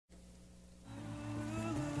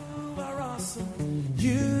awesome.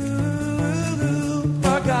 You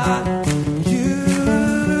are God. You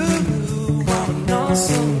are an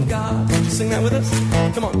awesome God. Sing that with us.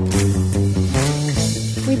 Come on.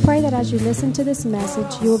 We pray that as you listen to this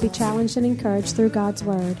message, you will be challenged and encouraged through God's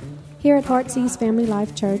Word. Here at Heartsease Family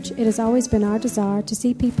Life Church, it has always been our desire to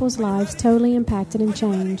see people's lives totally impacted and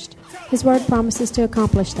changed. His Word promises to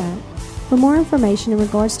accomplish that. For more information in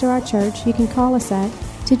regards to our church, you can call us at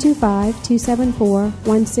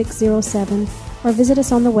 225-274-1607 or visit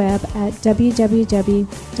us on the web at www.hflc.us.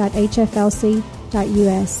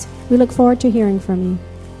 We look forward to hearing from you.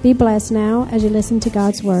 Be blessed now as you listen to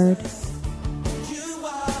God's Word.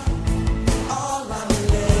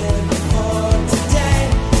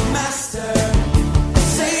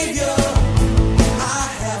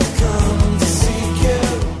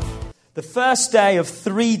 The first day of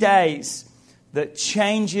 3 days that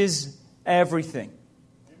changes everything.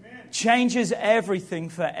 Amen. Changes everything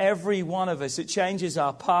for every one of us. It changes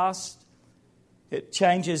our past. It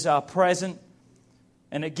changes our present.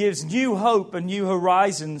 And it gives new hope and new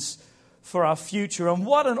horizons for our future. And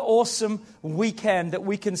what an awesome weekend that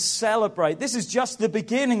we can celebrate. This is just the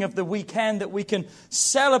beginning of the weekend that we can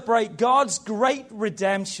celebrate God's great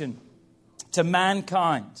redemption to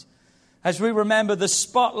mankind. As we remember the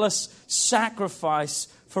spotless sacrifice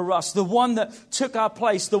for us, the one that took our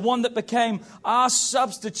place, the one that became our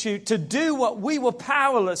substitute to do what we were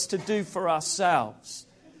powerless to do for ourselves.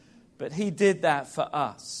 But He did that for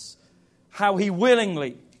us. How He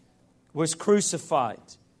willingly was crucified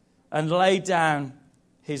and laid down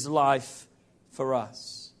His life for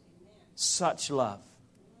us. Such love.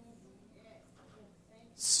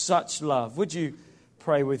 Such love. Would you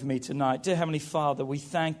pray with me tonight? Dear Heavenly Father, we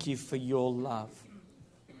thank You for Your love.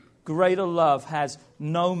 Greater love has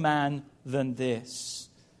no man than this,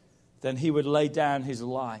 than He would lay down His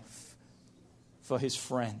life for His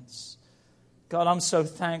friends. God, I'm so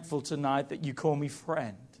thankful tonight that You call me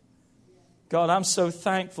friend. God, I'm so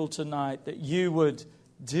thankful tonight that You would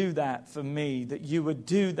do that for me, that You would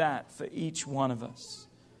do that for each one of us.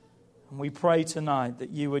 And we pray tonight that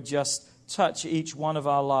You would just touch each one of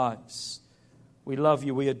our lives. We love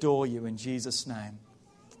You. We adore You in Jesus' name.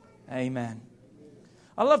 Amen.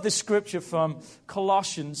 I love this scripture from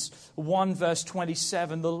Colossians 1 verse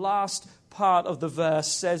 27. The last part of the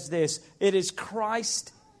verse says this. It is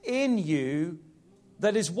Christ in you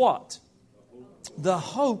that is what? The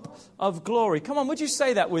hope of glory. Come on, would you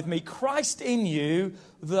say that with me? Christ in you,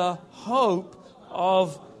 the hope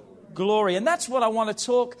of glory. And that's what I want to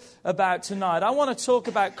talk about tonight. I want to talk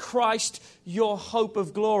about Christ, your hope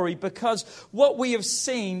of glory, because what we have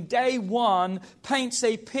seen, day one, paints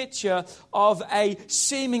a picture of a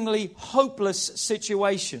seemingly hopeless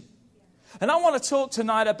situation. And I want to talk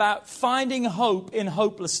tonight about finding hope in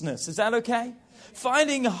hopelessness. Is that okay?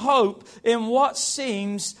 Finding hope in what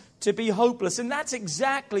seems to be hopeless. And that's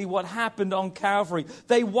exactly what happened on Calvary.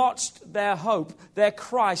 They watched their hope, their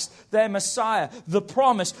Christ, their Messiah, the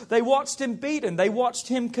promise. They watched Him beaten. They watched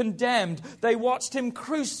Him condemned. They watched Him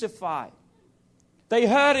crucified. They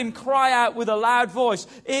heard Him cry out with a loud voice,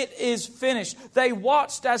 "It is finished." They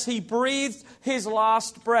watched as He breathed His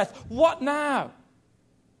last breath. What now?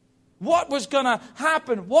 What was going to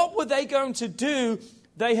happen? What were they going to do?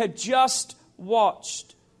 They had just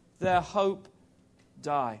watched their hope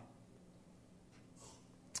die.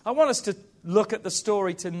 I want us to look at the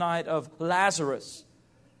story tonight of Lazarus,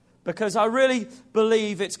 because I really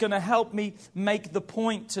believe it's going to help me make the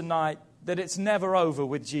point tonight that it's never over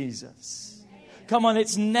with Jesus. Come on,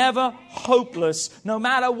 it's never hopeless. No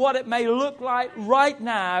matter what it may look like right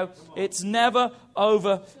now, it's never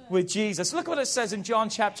over with Jesus. Look what it says in John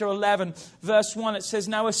chapter 11, verse 1. It says,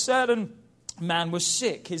 "Now a certain man was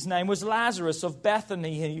sick. His name was Lazarus of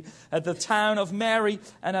Bethany, at the town of Mary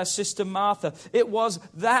and her sister Martha." It was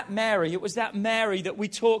that Mary that we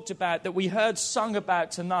talked about, that we heard sung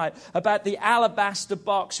about tonight, about the alabaster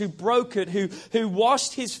box, who broke it, who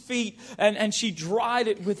washed His feet, and she dried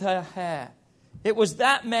it with her hair. It was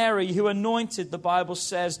that Mary who anointed, the Bible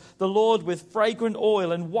says, the Lord with fragrant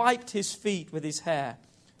oil and wiped His feet with His hair,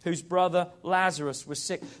 whose brother Lazarus was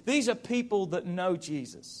sick. These are people that know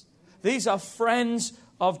Jesus. These are friends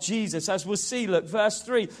of Jesus. As we'll see, look, verse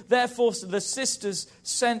 3. "Therefore the sisters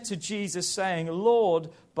sent to Jesus, saying, 'Lord,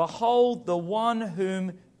 behold, the one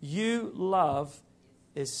whom You love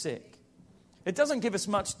is sick.'" It doesn't give us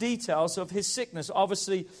much details of His sickness.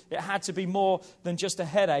 Obviously, it had to be more than just a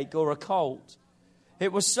headache or a cold.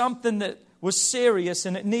 It was something that was serious,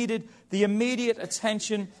 and it needed the immediate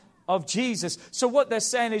attention of Jesus. So what they're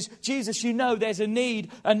saying is, Jesus, you know there's a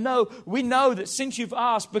need. And no, we know that since you've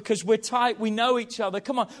asked, because we're tight, we know each other.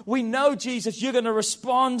 Come on, we know, Jesus, you're going to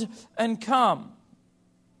respond and come.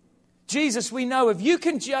 Jesus, we know if you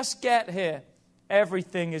can just get here,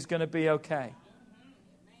 everything is going to be okay.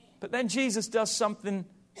 But then Jesus does something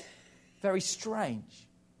very strange.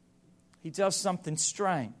 He does something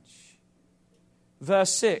strange.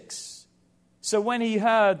 Verse 6. So when he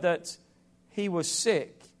heard that he was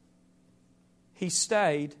sick, he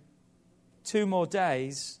stayed 2 more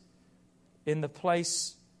days in the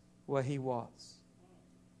place where he was.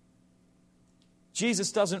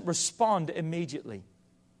 Jesus doesn't respond immediately.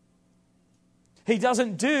 He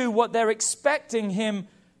doesn't do what they're expecting him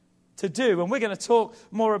to do. And we're going to talk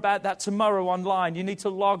more about that tomorrow online. You need to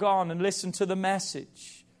log on and listen to the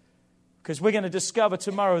message. Because we're going to discover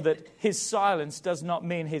tomorrow that his silence does not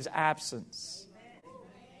mean his absence.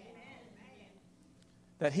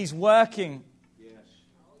 That he's working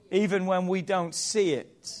even when we don't see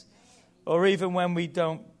it, or even when we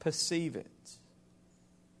don't perceive it.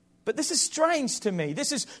 But this is strange to me.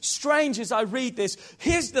 This is strange as I read this.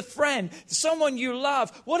 Here's the friend, someone you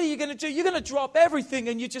love. What are you going to do? You're going to drop everything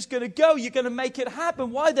and you're just going to go. You're going to make it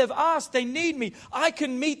happen. Why? They've asked. They need me. I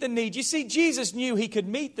can meet the need. You see, Jesus knew he could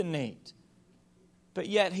meet the need. But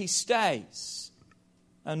yet he stays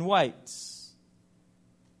and waits.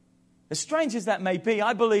 As strange as that may be,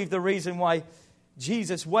 I believe the reason why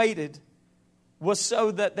Jesus waited was so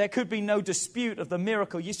that there could be no dispute of the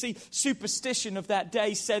miracle. You see, superstition of that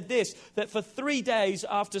day said this, that for 3 days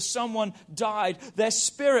after someone died, their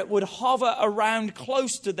spirit would hover around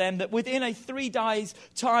close to them, that within a 3 days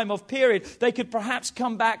time of period, they could perhaps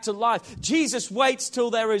come back to life. Jesus waits till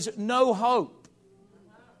there is no hope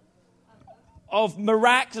of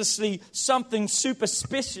miraculously something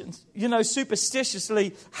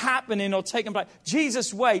superstitiously happening or taking place.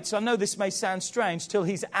 Jesus waits, I know this may sound strange, till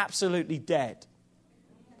he's absolutely dead.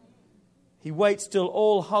 He waits till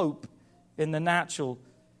all hope in the natural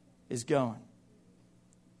is gone.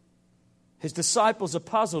 His disciples are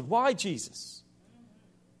puzzled. Why Jesus?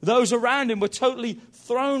 Those around him were totally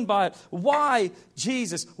thrown by it. Why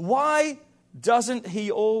Jesus? Why doesn't he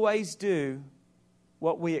always do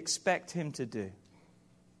what we expect him to do?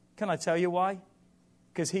 Can I tell you why?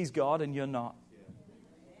 Because he's God and you're not.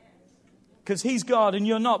 Because he's God and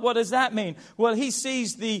you're not. What does that mean? Well, he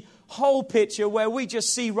sees the whole picture where we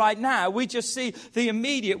just see right now. We just see the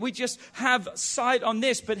immediate. We just have sight on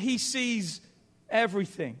this, but he sees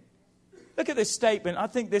everything. Look at this statement. I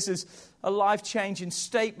think this is a life-changing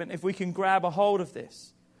statement if we can grab a hold of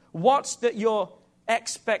this. Watch that your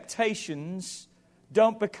expectations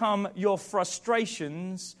don't become your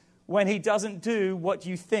frustrations when he doesn't do what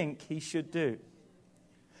you think he should do.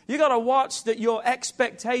 You got to watch that your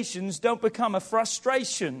expectations don't become a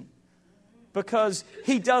frustration because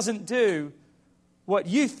he doesn't do what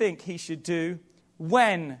you think he should do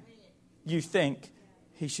when you think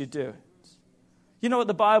he should do it. You know what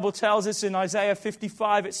the Bible tells us in Isaiah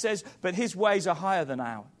 55? It says, but his ways are higher than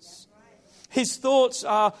ours. His thoughts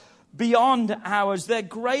are beyond ours. They're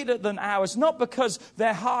greater than ours, not because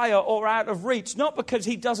they're higher or out of reach, not because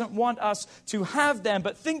he doesn't want us to have them.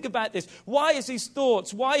 But think about this. Why is his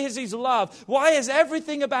thoughts? Why is his love? Why is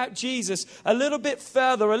everything about Jesus a little bit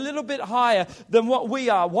further, a little bit higher than what we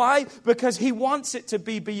are? Why? Because he wants it to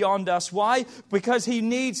be beyond us. Why? Because he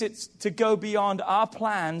needs it to go beyond our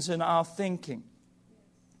plans and our thinking.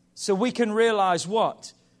 So we can realize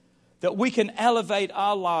what? That we can elevate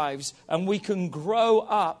our lives and we can grow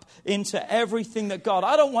up into everything that God.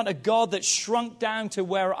 I don't want a God that's shrunk down to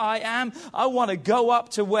where I am. I want to go up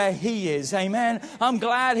to where he is. Amen. I'm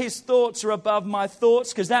glad his thoughts are above my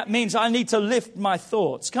thoughts because that means I need to lift my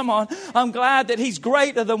thoughts. Come on. I'm glad that he's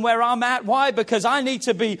greater than where I'm at. Why? Because I need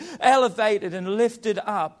to be elevated and lifted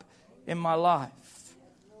up in my life.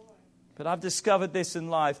 But I've discovered this in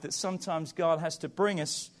life, that sometimes God has to bring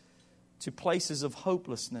us to places of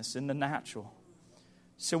hopelessness in the natural,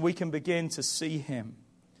 so we can begin to see him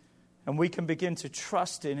and we can begin to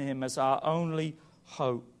trust in him as our only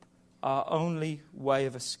hope, our only way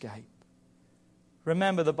of escape.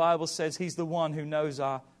 Remember, the Bible says he's the one who knows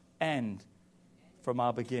our end from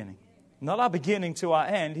our beginning. Not our beginning to our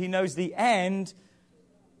end. He knows the end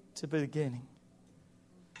to beginning.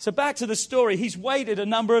 So back to the story. He's waited a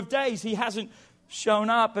number of days. He hasn't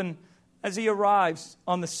shown up, and as he arrives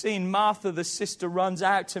on the scene, Martha, the sister, runs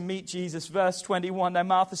out to meet Jesus. Verse 21, now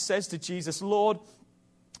Martha says to Jesus, Lord,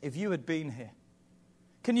 if you had been here.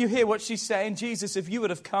 Can you hear what she's saying? Jesus, if you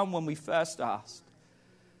would have come when we first asked.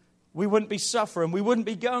 We wouldn't be suffering. We wouldn't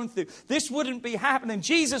be going through. This wouldn't be happening.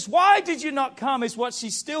 Jesus, why did you not come? Is what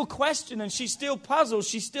she's still questioning. She's still puzzled.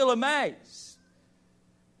 She's still amazed.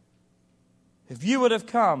 If you would have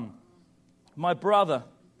come, my brother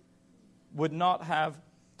would not have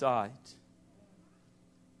died.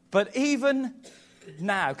 But even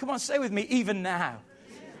now, come on, say with me, even now.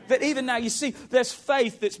 But even now, you see, there's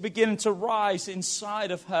faith that's beginning to rise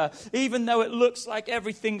inside of her. Even though it looks like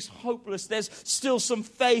everything's hopeless, there's still some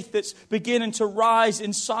faith that's beginning to rise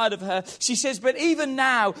inside of her. She says, but even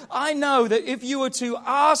now, I know that if you were to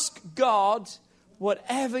ask God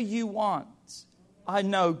whatever you want, I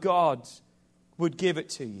know God would give it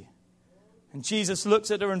to you. And Jesus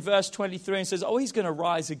looks at her in verse 23 and says, oh, he's going to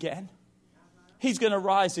rise again. He's going to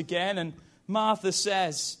rise again. And Martha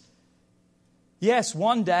says, yes,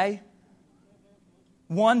 one day.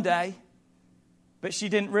 But she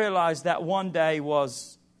didn't realize that one day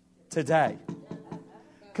was today.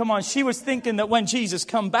 Come on, she was thinking that when Jesus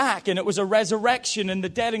come back and it was a resurrection and the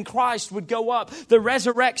dead in Christ would go up, the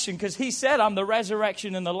resurrection, because he said, I'm the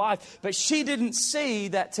resurrection and the life. But she didn't see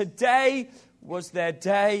that today was their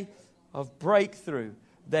day of breakthrough,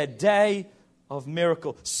 their day of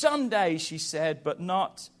miracle. Someday, she said, but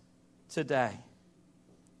not today.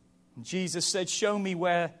 And Jesus said, show me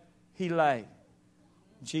where he lay.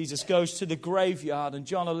 Jesus goes to the graveyard in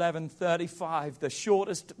John 11:35, the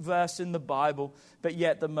shortest verse in the Bible, but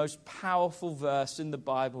yet the most powerful verse in the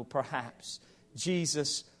Bible, perhaps.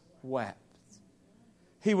 Jesus wept.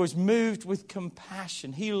 He was moved with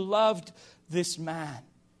compassion. He loved this man.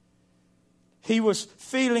 He was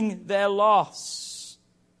feeling their loss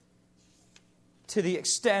to the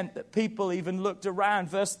extent that people even looked around.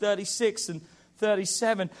 Verse 36 and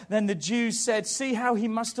 37, then the Jews said, see how he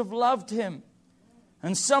must have loved him.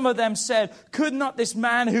 And some of them said, could not this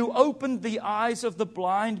man who opened the eyes of the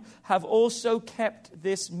blind have also kept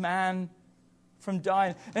this man from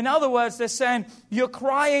dying? In other words, they're saying, you're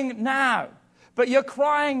crying now. But you're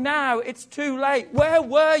crying now. It's too late. Where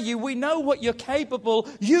were you? We know what you're capable.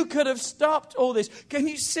 You could have stopped all this. Can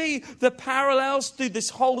you see the parallels through this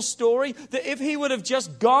whole story? That if he would have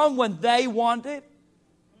just gone when they wanted,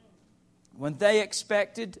 when they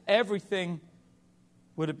expected, everything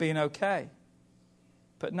would have been okay.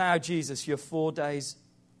 But now, Jesus, you're 4 days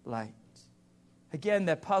late. Again,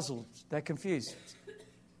 they're puzzled. They're confused.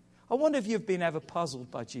 I wonder if you've been ever puzzled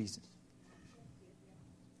by Jesus.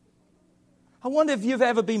 I wonder if you've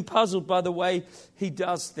ever been puzzled by the way he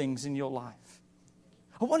does things in your life.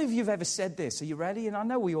 I wonder if you've ever said this. Are you ready? And I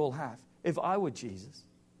know we all have. If I were Jesus,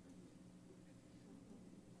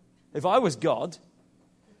 if I was God,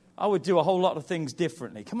 I would do a whole lot of things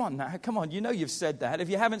differently. Come on now. Come on. You know you've said that. If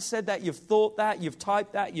you haven't said that, you've thought that, you've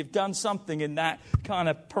typed that, you've done something in that kind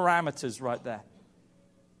of parameters right there.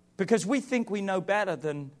 Because we think we know better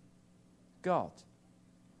than God.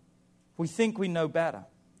 We think we know better.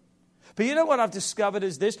 But you know what I've discovered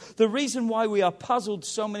is this. The reason why we are puzzled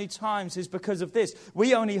so many times is because of this.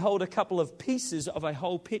 We only hold a couple of pieces of a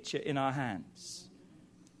whole picture in our hands.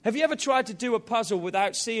 Have you ever tried to do a puzzle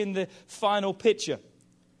without seeing the final picture?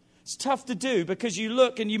 It's tough to do because you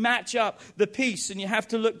look and you match up the piece and you have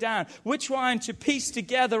to look down. We're trying to piece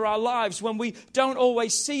together our lives when we don't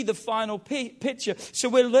always see the final picture. So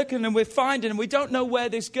we're looking and we're finding and we don't know where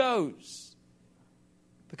this goes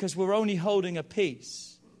because we're only holding a piece.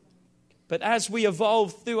 But as we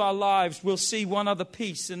evolve through our lives, we'll see one other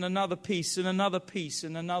piece and another piece and another piece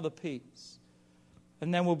and another piece.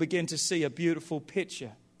 And then we'll begin to see a beautiful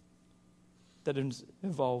picture that is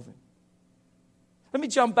evolving. Let me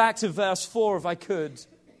jump back to verse 4 if I could.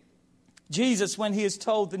 Jesus, when he is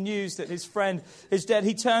told the news that his friend is dead,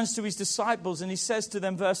 he turns to his disciples and he says to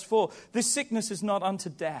them, verse 4, this sickness is not unto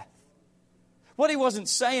death. What he wasn't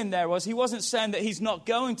saying there was, he wasn't saying that he's not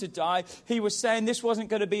going to die. He was saying this wasn't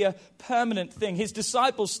going to be a permanent thing. His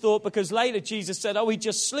disciples thought, because later Jesus said, oh, he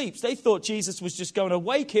just sleeps. They thought Jesus was just going to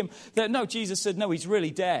wake him. That no, Jesus said, no, he's really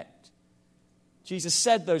dead. Jesus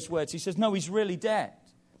said those words. He says, no, he's really dead.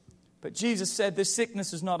 But Jesus said, this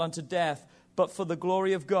sickness is not unto death, but for the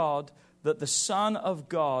glory of God, that the Son of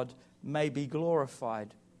God may be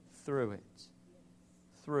glorified through it.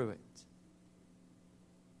 Through it.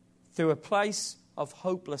 Through a place of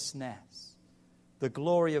hopelessness, the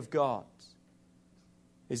glory of God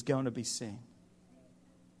is going to be seen.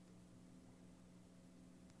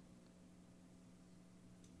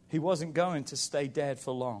 He wasn't going to stay dead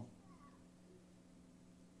for long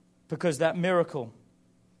because that miracle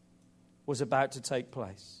was about to take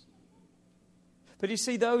place. But you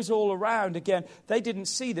see, those all around, again, they didn't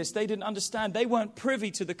see this. They didn't understand. They weren't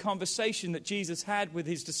privy to the conversation that Jesus had with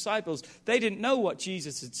his disciples. They didn't know what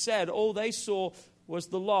Jesus had said. All they saw was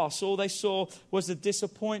the loss. All they saw was the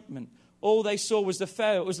disappointment. All they saw was the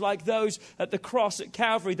failure. It was like those at the cross at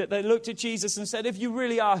Calvary that they looked at Jesus and said, if you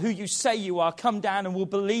really are who you say you are, come down and we'll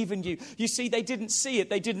believe in you. You see, they didn't see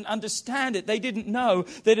it. They didn't understand it. They didn't know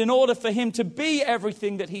that in order for him to be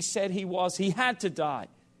everything that he said he was, he had to die.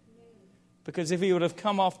 Because if he would have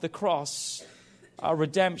come off the cross, our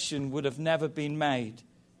redemption would have never been made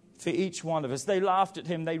for each one of us. They laughed at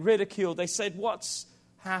him. They ridiculed. They said, what's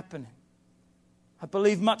happening? I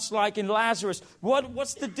believe much like in Lazarus.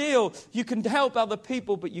 What's the deal? You can help other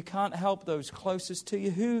people, but you can't help those closest to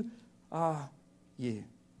you. Who are you?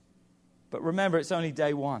 But remember, it's only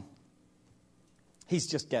day one. He's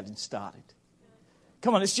just getting started.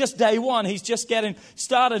 Come on, it's just day one. He's just getting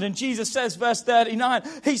started. And Jesus says, verse 39,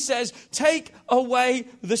 he says, take away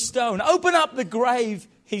the stone. Open up the grave,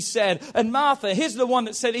 he said. And Martha, here's the one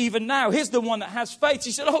that said, even now, here's the one that has faith.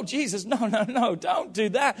 She said, oh, Jesus, no, don't do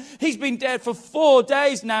that. He's been dead for 4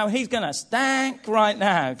 days now. He's going to stank right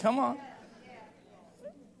now. Come on.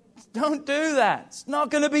 Don't do that. It's not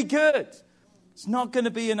going to be good. It's not going to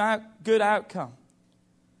be a good outcome.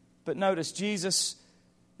 But notice, Jesus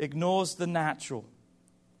ignores the natural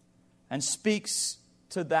and speaks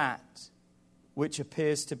to that which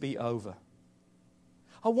appears to be over.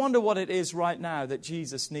 I wonder what it is right now that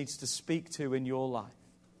Jesus needs to speak to in your life.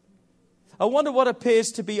 I wonder what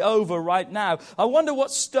appears to be over right now. I wonder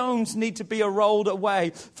what stones need to be rolled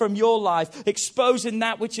away from your life, exposing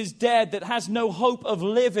that which is dead, that has no hope of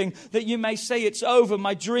living, that you may say it's over,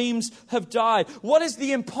 my dreams have died. What is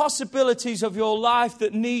the impossibilities of your life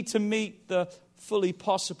that need to meet the fully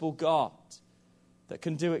possible God that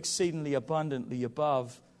can do exceedingly abundantly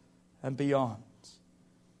above and beyond?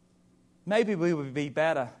 Maybe we would be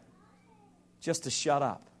better just to shut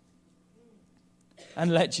up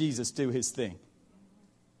and let Jesus do his thing.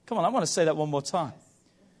 Come on, I want to say that one more time.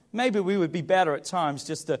 Maybe we would be better at times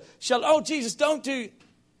just to shut. Oh, Jesus, don't do.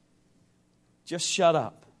 Just shut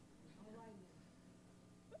up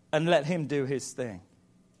and let him do his thing.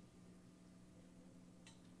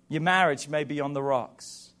 Your marriage may be on the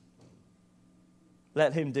rocks.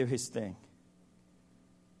 Let him do his thing.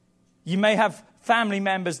 You may have family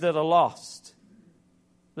members that are lost.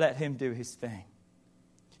 Let him do his thing.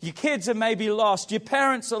 Your kids are maybe lost. Your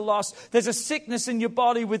parents are lost. There's a sickness in your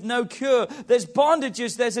body with no cure. There's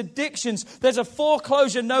bondages. There's addictions. There's a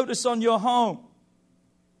foreclosure notice on your home.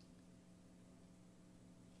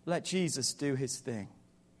 Let Jesus do his thing.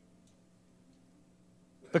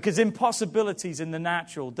 Because impossibilities in the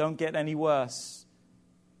natural don't get any worse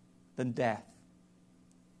than death.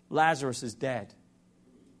 Lazarus is dead.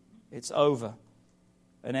 It's over.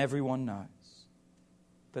 And everyone knows.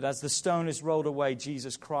 But as the stone is rolled away,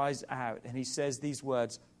 Jesus cries out and he says these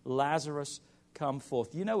words, Lazarus, come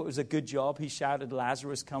forth. You know it was a good job he shouted,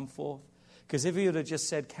 Lazarus, come forth? Because if he would have just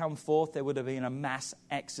said, come forth, there would have been a mass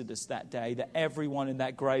exodus that day, that everyone in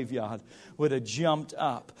that graveyard would have jumped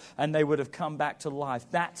up and they would have come back to life.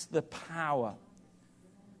 That's the power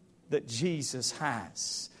that Jesus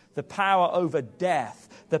has. The power over death,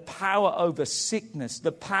 the power over sickness,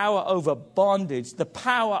 the power over bondage, the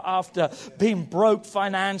power after being broke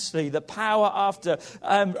financially, the power after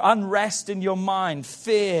unrest in your mind,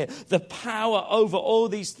 fear, the power over all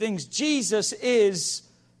these things. Jesus is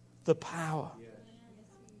the power.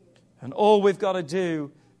 And all we've got to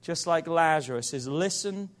do, just like Lazarus, is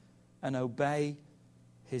listen and obey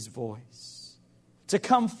his voice. To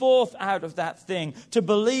come forth out of that thing, to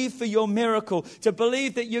believe for your miracle, to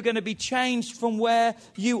believe that you're going to be changed from where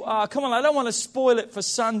you are. Come on, I don't want to spoil it for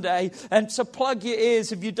Sunday, and to plug your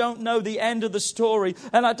ears if you don't know the end of the story,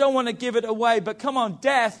 and I don't want to give it away, but come on,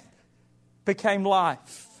 death became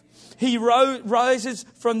life. He rises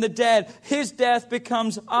from the dead. His death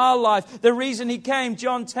becomes our life. The reason he came,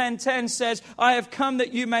 John 10:10 says, I have come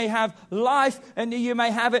that you may have life and that you may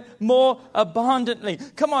have it more abundantly.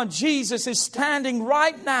 Come on, Jesus is standing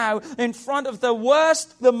right now in front of the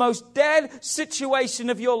worst, the most dead situation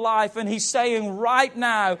of your life. And he's saying right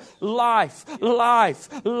now, life,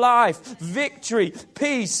 life, life, victory,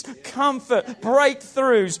 peace, comfort,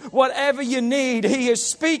 breakthroughs, whatever you need. He is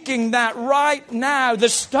speaking that right now. The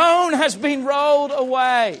stone has been rolled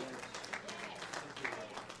away.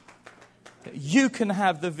 You can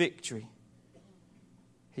have the victory.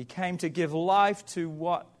 He came to give life to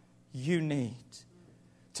what you need,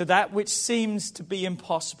 to that which seems to be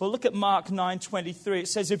impossible. Look at Mark 9:23. It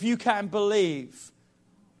says, if you can believe,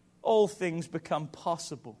 all things become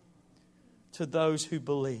possible to those who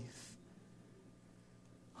believe.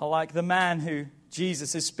 I like the man who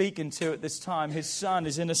Jesus is speaking to at this time. His son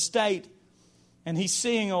is in a state and he's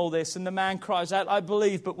seeing all this, and the man cries out, I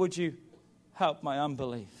believe, but would you help my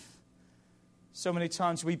unbelief? So many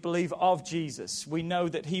times we believe of Jesus. We know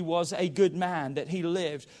that he was a good man, that he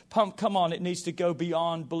lived. Come on, it needs to go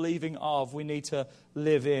beyond believing of. We need to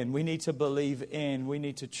live in. We need to believe in. We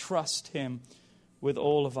need to trust him with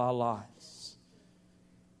all of our lives.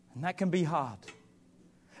 And that can be hard.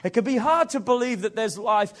 It can be hard to believe that there's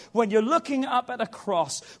life when you're looking up at a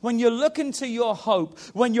cross, when you're looking to your hope,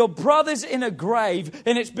 when your brother's in a grave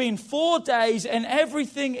and it's been 4 days and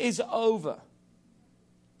everything is over.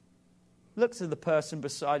 Look to the person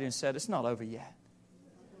beside you and said, it's not over yet.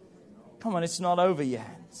 Come on, it's not over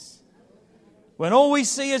yet. When all we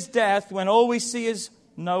see is death, when all we see is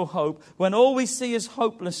no hope, when all we see is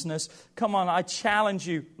hopelessness, come on, I challenge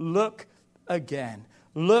you, look again.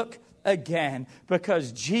 Look again,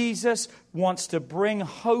 because Jesus wants to bring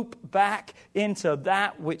hope back into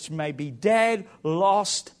that which may be dead,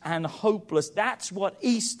 lost, and hopeless. That's what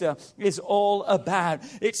Easter is all about.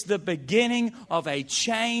 It's the beginning of a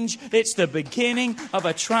change. It's the beginning of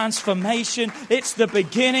a transformation. It's the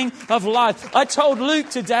beginning of life. I told Luke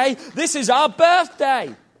today, this is our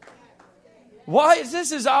birthday. Why?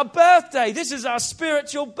 This is our birthday. This is our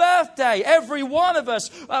spiritual birthday. Every one of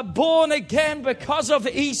us are born again because of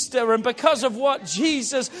Easter and because of what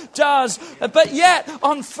Jesus does. But yet,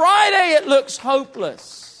 on Friday, it looks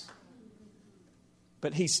hopeless.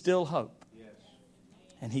 But he's still hope.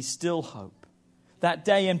 And he's still hope. That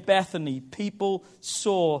day in Bethany, people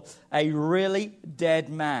saw a really dead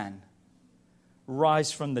man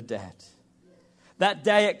rise from the dead. That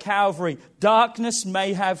day at Calvary, darkness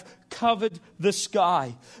may have covered the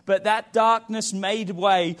sky, but that darkness made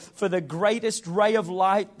way for the greatest ray of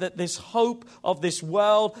light that this hope of this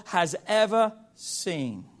world has ever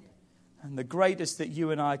seen, and the greatest that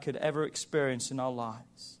you and I could ever experience in our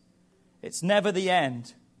lives. It's never the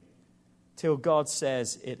end till God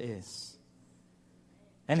says it is.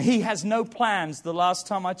 And he has no plans, the last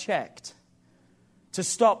time I checked, to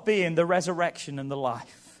stop being the resurrection and the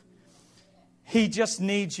life. He just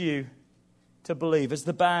needs you to believe. As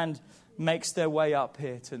the band makes their way up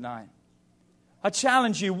here tonight, I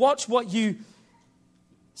challenge you, watch what you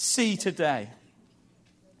see today.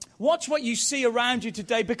 Watch what you see around you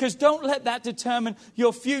today, because don't let that determine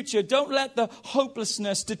your future. Don't let the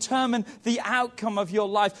hopelessness determine the outcome of your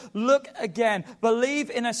life. Look again. Believe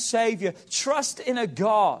in a Savior. Trust in a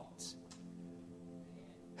God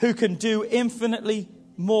who can do infinitely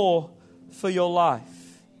more for your life.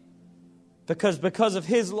 Because of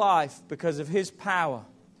his life, because of his power,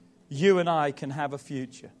 you and I can have a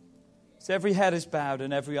future. So every head is bowed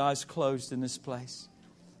and every eye is closed in this place.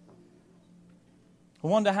 I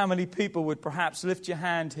wonder how many people would perhaps lift your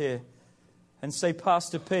hand here and say,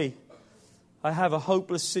 Pastor P, I have a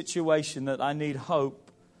hopeless situation that I need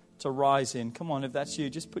hope to rise in. Come on, if that's you,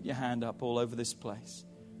 just put your hand up all over this place.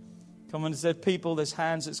 Come on, there's people, there's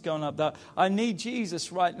hands that's going up. I need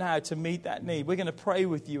Jesus right now to meet that need. We're going to pray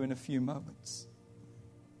with you in a few moments.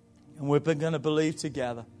 And we're going to believe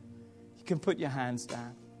together. You can put your hands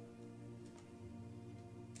down.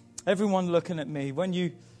 Everyone looking at me, when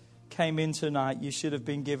you came in tonight, you should have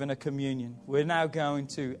been given a communion. We're now going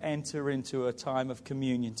to enter into a time of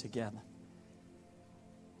communion together.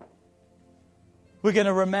 We're going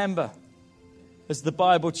to remember, as the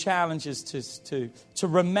Bible challenges us to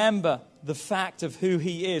remember the fact of who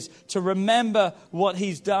he is, to remember what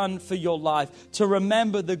he's done for your life, to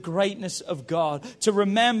remember the greatness of God, to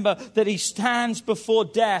remember that he stands before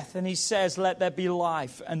death and he says, let there be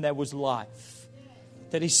life, and there was life.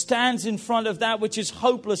 That he stands in front of that which is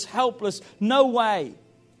hopeless, helpless, no way,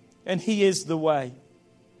 and he is the way.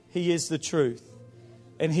 He is the truth.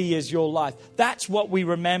 And he is your life. That's what we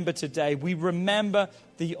remember today. We remember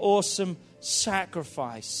the awesome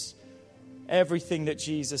sacrifice, everything that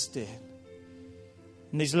Jesus did.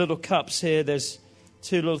 In these little cups here, there's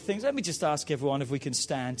two little things. Let me just ask everyone if we can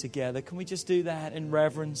stand together. Can we just do that in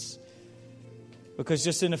reverence? Because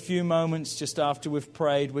just in a few moments, just after we've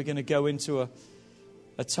prayed, we're going to go into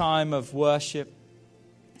a time of worship.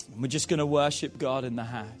 And we're just going to worship God in the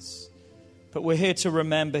house. But we're here to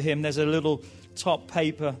remember him. There's a little top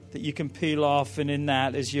paper that you can peel off, and in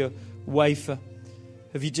that is your wafer.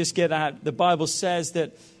 If you just get out, the Bible says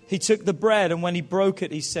that he took the bread, and when he broke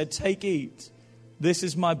it, he said, take, eat. This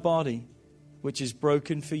is my body, which is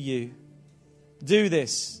broken for you. Do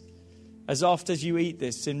this as oft as you eat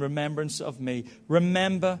this in remembrance of me.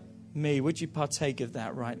 Remember me. Would you partake of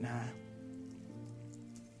that right now?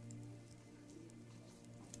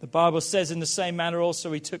 The Bible says in the same manner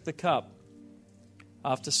also he took the cup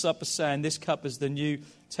after supper, saying, this cup is the New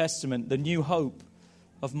Testament, the new hope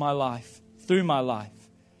of my life, through my life.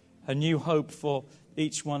 A new hope for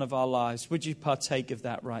each one of our lives. Would you partake of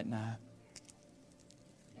that right now?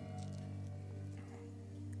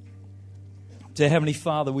 Dear Heavenly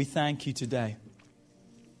Father, we thank you today.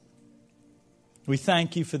 We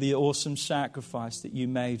thank you for the awesome sacrifice that you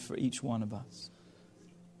made for each one of us.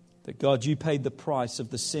 That, God, you paid the price of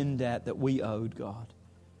the sin debt that we owed, God.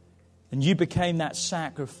 And you became that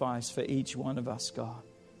sacrifice for each one of us, God.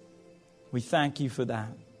 We thank you for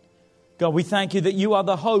that. God, we thank you that you are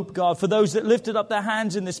the hope, God, for those that lifted up their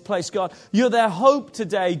hands in this place, God. You're their hope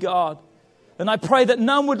today, God. And I pray that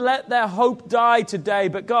none would let their hope die today,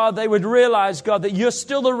 but God, they would realize, God, that you're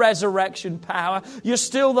still the resurrection power. You're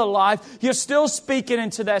still the life. You're still speaking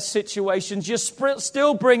into their situations. You're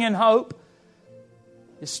still bringing hope.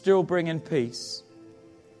 You're still bringing peace.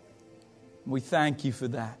 We thank you for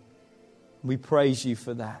that. We praise you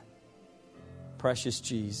for that. Precious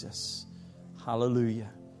Jesus.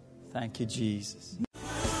 Hallelujah. Thank you, Jesus.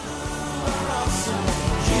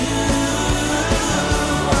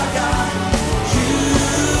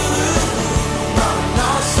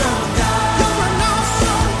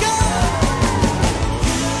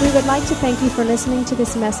 We would like to thank you for listening to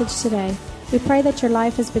this message today. We pray that your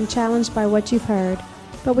life has been challenged by what you've heard,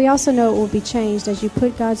 but we also know it will be changed as you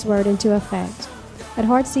put God's Word into effect. At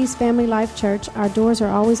Heartsease Family Life Church, our doors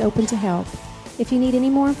are always open to help. If you need any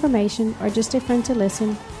more information or just a friend to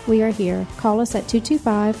listen, we are here. Call us at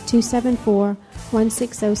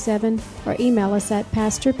 225-274-1607 or email us at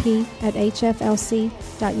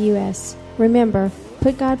pastorp@hflc.us. Remember,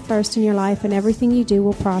 put God first in your life and everything you do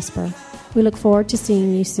will prosper. We look forward to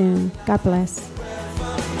seeing you soon. God bless.